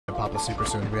pop a super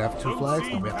soon. We have 2 flags?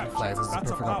 No, we have 3 flags. This is a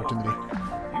perfect opportunity.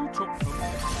 You took them.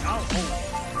 Now hold.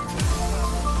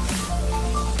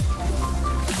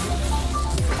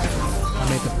 I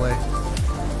made the play.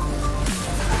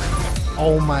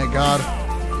 Oh my god.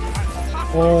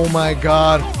 Oh my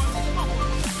god.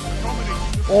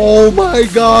 Oh my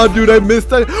god, dude, I missed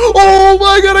that. Oh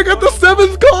my god, I got the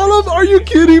 7th column. Are you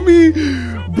kidding me?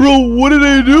 Bro, what did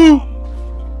I do?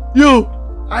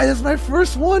 Yo, that's my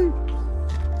first one.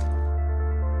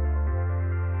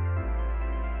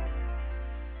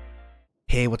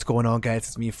 Hey, what's going on, guys?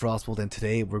 It's me, IFrostBolt, and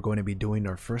today we're going to be doing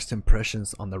our first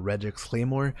impressions on the REDRIX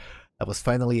Claymore. I was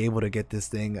finally able to get this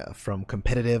thing from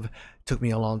competitive. Took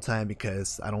me a long time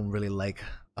because I don't really like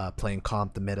playing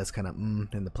comp. The meta's kind of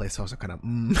and the playstyles are kind of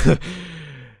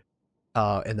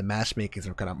and the matchmakings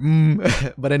are kind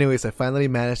of But anyways, I finally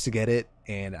managed to get it,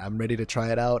 and I'm ready to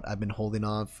try it out. I've been holding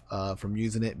off from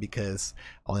using it because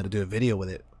I wanted to do a video with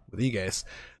it with you guys.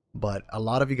 But a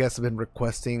lot of you guys have been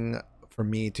requesting for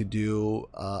me to do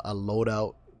a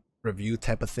loadout review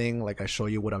type of thing, like I show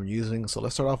you what I'm using. So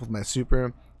let's start off with my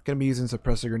super. Gonna be using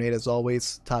suppressor grenade as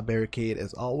always, top barricade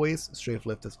as always, strafe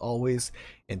lift as always,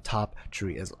 and top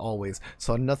tree as always.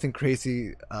 So nothing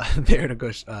crazy there to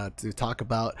go to talk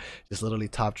about. Just literally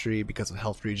top tree because of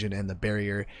health regen and the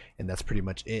barrier, and that's pretty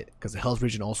much it. Because the health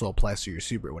regen also applies to your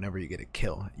super. Whenever you get a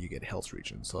kill, you get health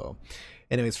regen. So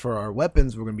anyways, for our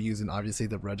weapons, we're gonna be using obviously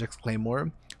the REDRIX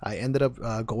Claymore. I ended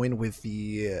up going with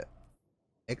the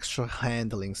extra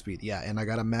handling speed, yeah, and I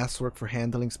got a masterwork for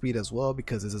handling speed as well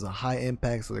because this is a high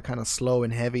impact, so they're kind of slow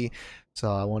and heavy,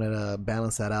 so I wanted to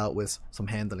balance that out with some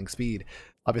handling speed.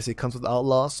 Obviously it comes with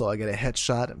outlaw, so I get a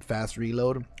headshot and fast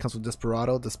reload. Comes with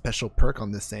desperado, the special perk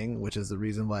on this thing, which is the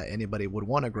reason why anybody would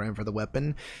want to grind for the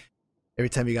weapon. Every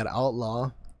time you got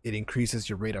outlaw, it increases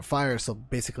your rate of fire, so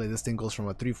basically this thing goes from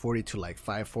a 340 to like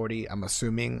 540. I'm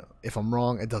assuming. If I'm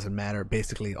wrong, it doesn't matter.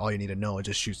 Basically all you need to know, it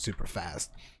just shoots super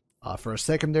fast. For a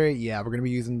secondary, yeah, we're going to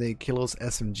be using the Kilos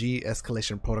SMG,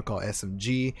 Escalation Protocol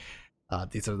SMG.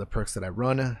 These are the perks that I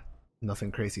run.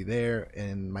 Nothing crazy there.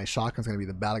 And my shotgun's going to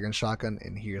be the Balagan shotgun,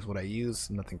 and here's what I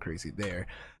use. Nothing crazy there.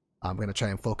 I'm going to try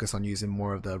and focus on using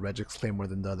more of the REDRIX Claymore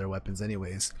than the other weapons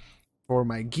anyways. For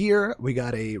my gear, we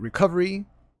got a recovery,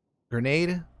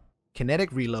 grenade,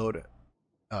 kinetic reload,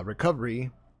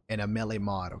 recovery, and a melee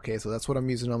mod. Okay, so that's what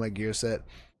I'm using on my gear set.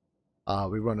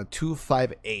 We run a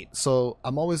 258, so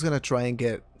I'm always gonna try and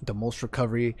get the most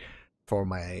recovery for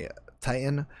my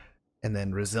Titan, and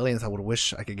then resilience I would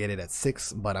wish I could get it at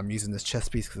 6, but I'm using this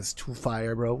chest piece because it's 2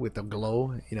 fire, bro, with the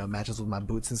glow, you know, matches with my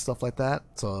boots and stuff like that.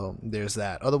 So there's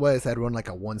that. Otherwise I'd run like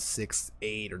a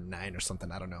 168 or 9 or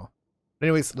something, I don't know. But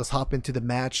anyways, let's hop into the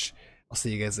match. I'll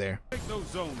see you guys there. Take those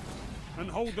zones and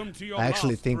hold them to your I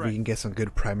actually last think breath. we can get some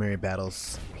good primary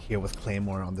battles here with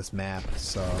Claymore on this map,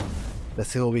 so let's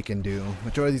see what we can do.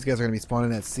 Majority of these guys are going to be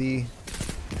spawning at C.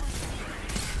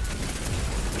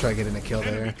 Try getting a kill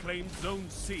there.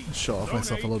 Show off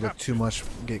myself a little bit too much,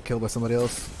 get killed by somebody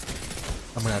else.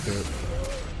 I'm going to have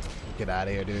to get out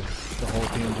of here, dude. The whole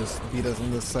team just beat us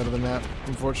on this side of the map,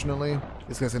 unfortunately.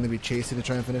 This guy's going to be chasing to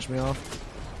try and finish me off.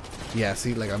 Yeah,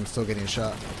 see, like I'm still getting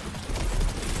shot.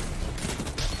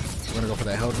 I'm gonna go for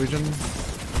that health region.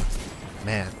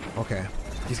 Man, okay.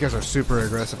 These guys are super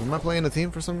aggressive. Am I playing a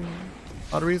team for some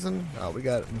odd reason? Oh, we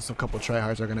got some couple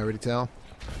tryhards, I can already tell.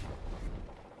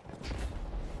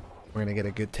 We're gonna get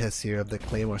a good test here of the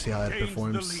Claymore, see how it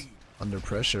performs under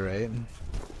pressure, right?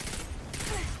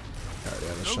 Already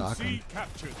have a shotgun.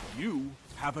 You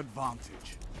have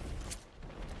advantage.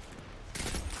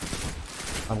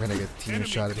 I'm gonna get team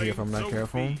shotted here if I'm not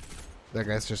careful. That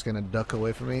guy's just gonna duck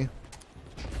away from me.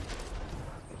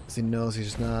 He knows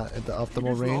he's not at the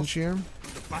optimal range here.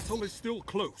 The battle is still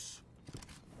close.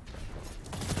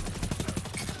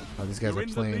 Oh, these guys are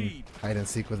playing hide and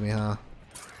seek with me, huh?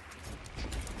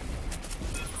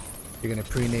 You're gonna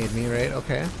pre-nade me, right?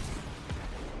 Okay.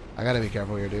 I gotta be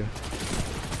careful here, dude.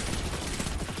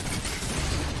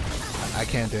 I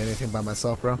can't do anything by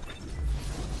myself, bro.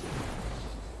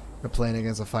 We're playing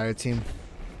against a fire team.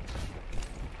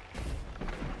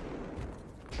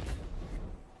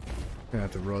 Gonna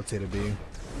have to rotate a B.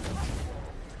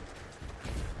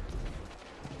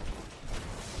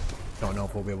 Don't know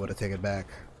if we'll be able to take it back.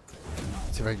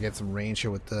 See if I can get some range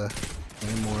here with the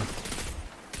Claymore.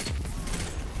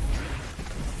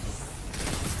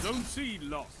 Zone C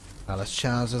lost. Let's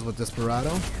challenge this with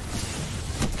Desperado.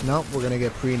 Nope, we're gonna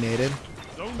get pre-nated.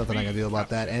 Nothing I can do about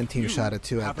that. And team shot at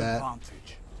 2 at that.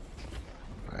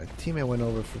 Alright, teammate went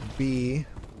over for B.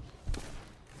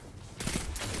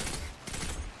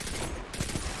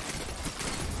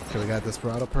 Okay, we got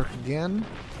Desperado perk again.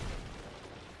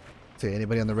 See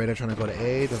anybody on the radar trying to go to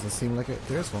A? Doesn't seem like it.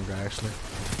 There's one guy actually.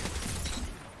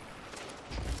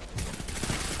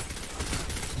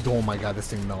 Oh my god, this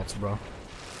thing melts, bro.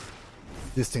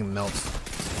 This thing melts.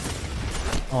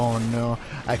 Oh no.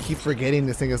 I keep forgetting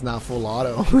this thing is not full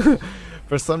auto.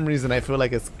 For some reason I feel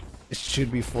like it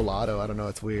should be full auto. I don't know,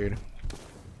 it's weird.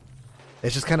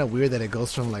 It's just kind of weird that it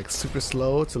goes from like super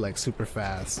slow to like super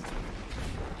fast.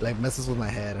 Like messes with my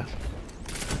head.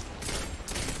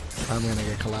 I'm gonna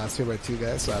get collapsed here by two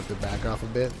guys, so I have to back off a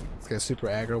bit. This guy's super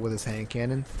aggro with his hand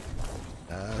cannon.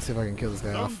 Let's see if I can kill this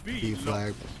guy off. B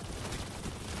flag.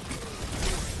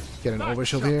 Get an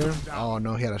overshield here. Oh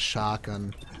no, he had a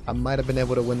shotgun. I might have been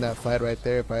able to win that fight right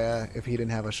there if he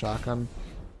didn't have a shotgun.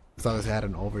 As long as he had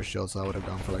an overshield, so I would have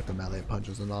gone for like the melee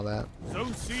punches and all that.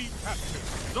 Zone C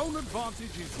captured. Zone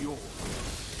advantage is yours.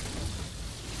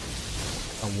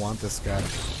 I want this guy to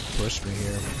push me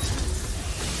here.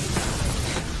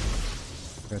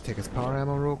 Gonna take his power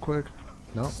ammo real quick.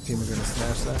 No, team is gonna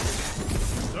smash that.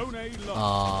 Zone A lost.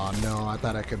 Oh no, I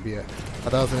thought I could be I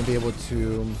thought I was gonna be able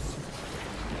to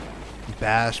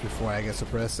bash before I get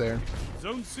suppressed there.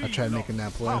 Zone C I tried making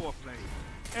that play. Power play.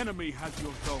 Enemy has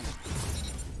your zone.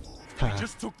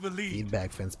 Just took the lead.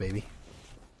 Feedback fence, baby.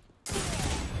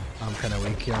 I'm kind of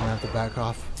weak here. I'm gonna have to back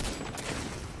off.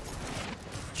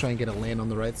 Try and get a lane on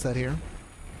the right side here.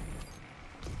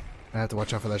 I have to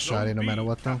watch out for that shotty no matter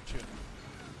what though.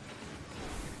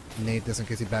 Nate this in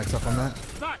case he backs up on that.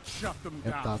 That shut them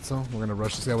Yep, down. thought so. We're gonna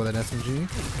rush this guy with an SMG.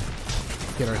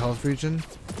 Get our health regen.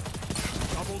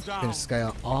 Double down. Finish this guy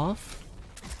off.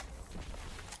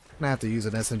 I'm gonna have to use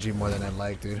an SMG more than I'd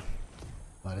like, dude.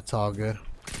 But it's all good.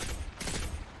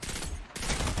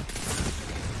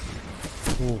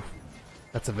 Ooh,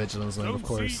 that's a vigilance zone, of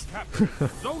course.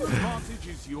 Zone advantage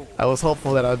is yours. I was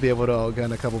hopeful that I'd be able to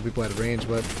outgun a couple people at range,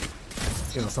 but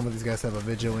you know, some of these guys have a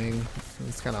vigil wing.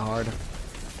 It's kind of hard.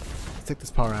 Let's take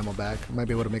this power ammo back. I might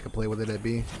be able to make a play with it at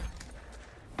B.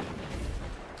 I'm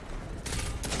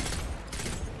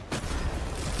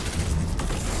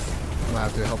gonna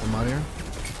have to help him out here.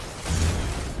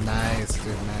 Nice,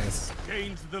 dude, nice.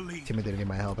 Gains the lead. Teammate didn't need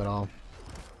my help at all.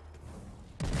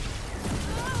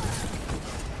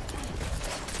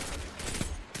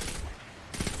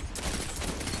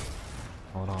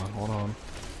 Hold on, hold on.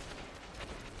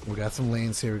 We got some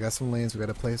lanes here. We got some lanes. We got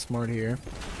to play smart here.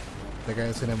 That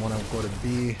guy's gonna want to go to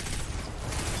B.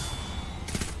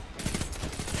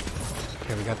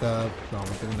 Okay, we got the. No,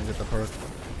 we didn't get the perk.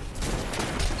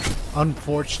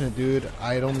 Unfortunate, dude.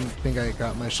 I don't think I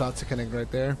got my shot to connect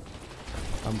right there.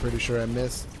 I'm pretty sure I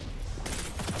missed.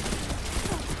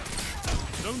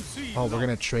 Oh, we're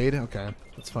gonna trade? Okay,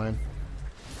 that's fine.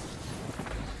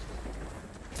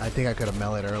 I think I could have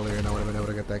meleeed earlier and I would have been able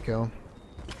to get that kill.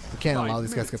 We can't allow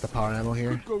these guys to get the power ammo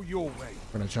here. Go your way.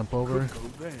 We're gonna jump over. Go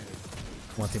there.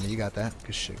 One team, you got that.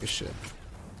 Good shit, good shit.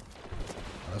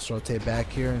 Let's rotate back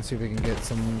here and see if we can get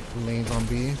some lanes on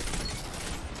B.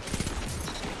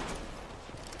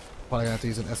 Probably gonna have to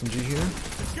use an SMG here.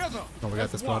 Together. Oh, we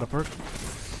got this auto perk.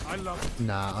 I love it.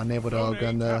 Nah, unable to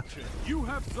outgun the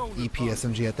EP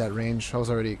SMG at that range. I was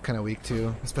already kind of weak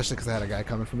too, especially because I had a guy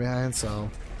coming from behind, so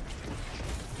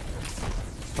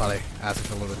probably asking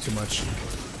for a little bit too much.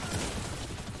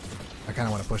 I kind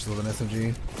of want to push this with an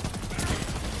SMG.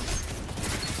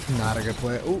 Not a good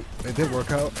play. Oh, it did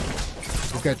work out.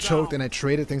 This guy choked and I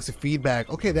traded thanks to feedback.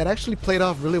 Okay, that actually played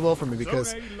off really well for me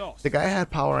because the guy had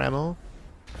power ammo.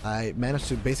 I managed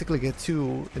to basically get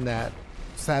two in that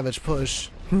savage push.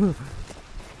 We're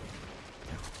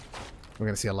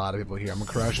gonna see a lot of people here. I'm gonna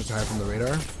crash this high from the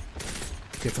radar.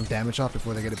 Get some damage off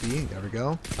before they get a B. There we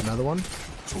go. Another one. 2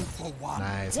 for 1.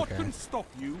 Nice, What okay. can stop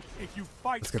you if you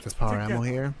fight Let's get this power ammo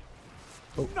here.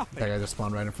 Oh, Nothing. that guy just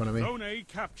spawned right in front of me. Zone A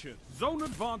captured. Zone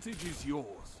advantage is yours.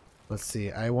 Let's see.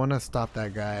 I want to stop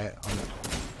that guy on the...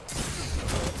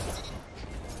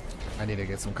 I need to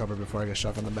get some cover before I get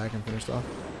shot on the back and finished off.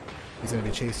 He's gonna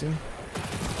be chasing.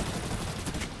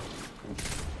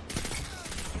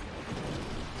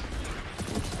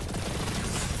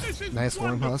 Nice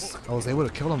worm husk. I was able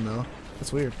to kill him though.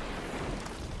 That's weird.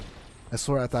 I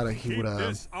swear I thought he would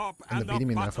end up beating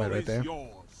me in that fight right there.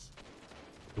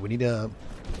 We need to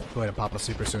go ahead and pop a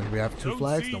super soon. Do we have 2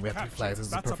 flags? No, we have 3 flags. This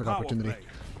is a perfect opportunity.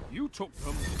 You took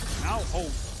them. Now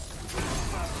hold.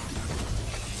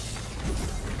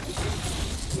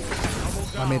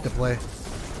 I made the play.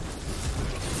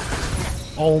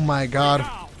 Oh my god.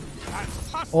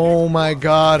 Oh my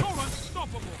god.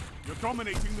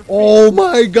 Oh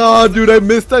my god, dude, I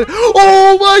missed that.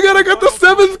 Oh my god, I got the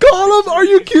 7th column. Are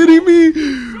you kidding me?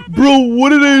 Bro, what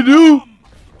did I do?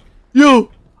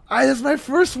 Yo, that's my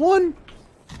first one.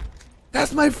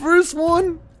 That's my first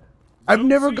one. I've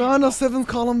never gone a 7th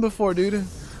column before, dude.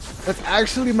 That's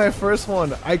actually my first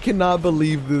one. I cannot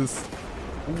believe this.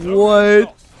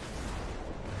 What?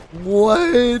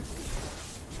 What?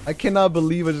 I cannot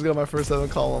believe I just got my first 7th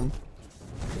column.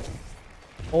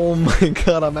 Oh my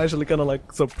god, I'm actually kind of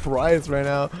like surprised right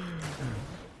now.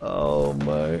 Oh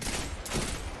my.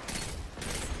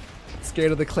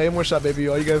 Scared of the Claymore shot, baby.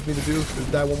 All you guys need to do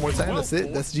is die one more time. That's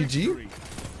it. That's GG.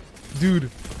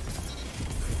 Dude.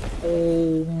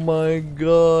 Oh my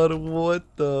god, what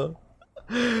the?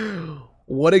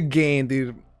 What a game,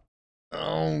 dude.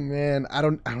 Oh man, I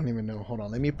don't even know. Hold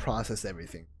on, let me process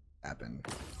everything that happened.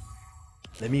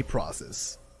 Let me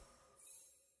process.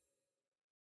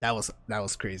 That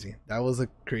was crazy. That was a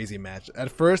crazy match.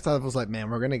 At first I was like, man,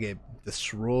 we're gonna get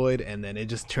destroyed, and then it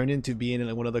just turned into being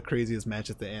like one of the craziest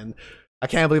matches at the end. I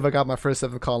can't believe I got my first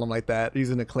 7th column like that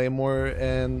using a Claymore,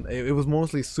 and it was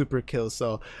mostly super kills.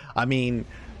 So I mean,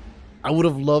 I would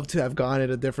have loved to have gone it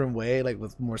a different way, like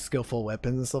with more skillful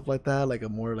weapons and stuff like that, like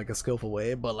a skillful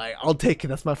way. But like, I'll take it.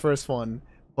 That's my first one.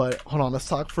 But hold on, let's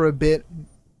talk for a bit.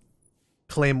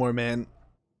 Claymore, man.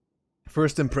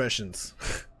 First impressions.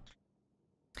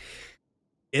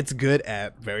 It's good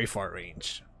at very far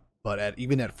range, but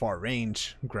even at far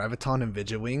range, Graviton and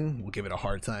Vigilwing will give it a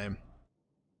hard time.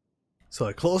 So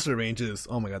at closer ranges,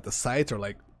 oh my god, the sights are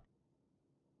like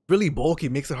really bulky,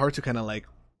 makes it hard to kind of like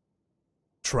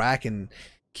track and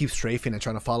keep strafing and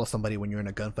trying to follow somebody when you're in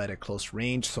a gunfight at close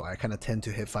range. So I kind of tend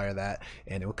to hip fire that,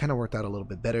 and it kind of worked out a little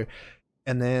bit better.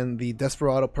 And then the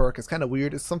Desperado perk is kind of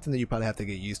weird. It's something that you probably have to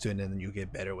get used to, and then you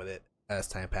get better with it as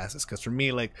time passes. Because for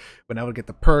me, like when I would get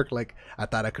the perk, like I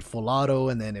thought I could full auto,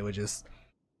 and then it would just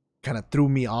kind of threw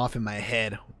me off in my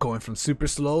head, going from super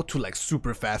slow to like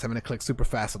super fast. I'm gonna click super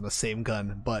fast on the same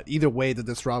gun. But either way, the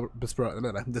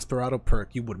Desperado perk,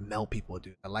 you would melt people,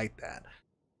 dude. I like that.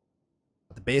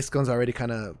 But the base gun's already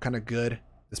kind of good.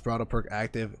 Desperado perk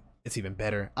active, it's even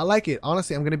better. I like it.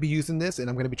 Honestly, I'm gonna be using this, and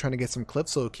I'm gonna be trying to get some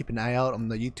clips. So keep an eye out on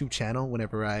the YouTube channel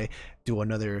whenever I do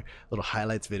another little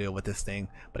highlights video with this thing.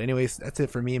 But anyways, that's it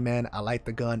for me, man. I like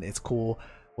the gun. It's cool.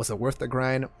 Was it worth the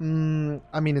grind?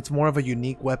 I mean, it's more of a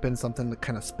unique weapon, something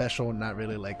kind of special, not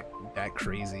really like that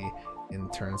crazy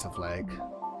in terms of like,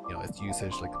 you know, its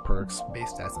usage, like perks,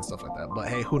 base stats and stuff like that. But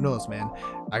hey, who knows, man?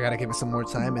 I gotta give it some more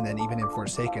time, and then even in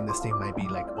Forsaken, this thing might be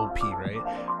like OP,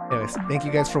 right? Anyways, thank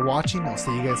you guys for watching. I'll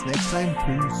see you guys next time.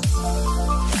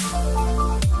 Peace.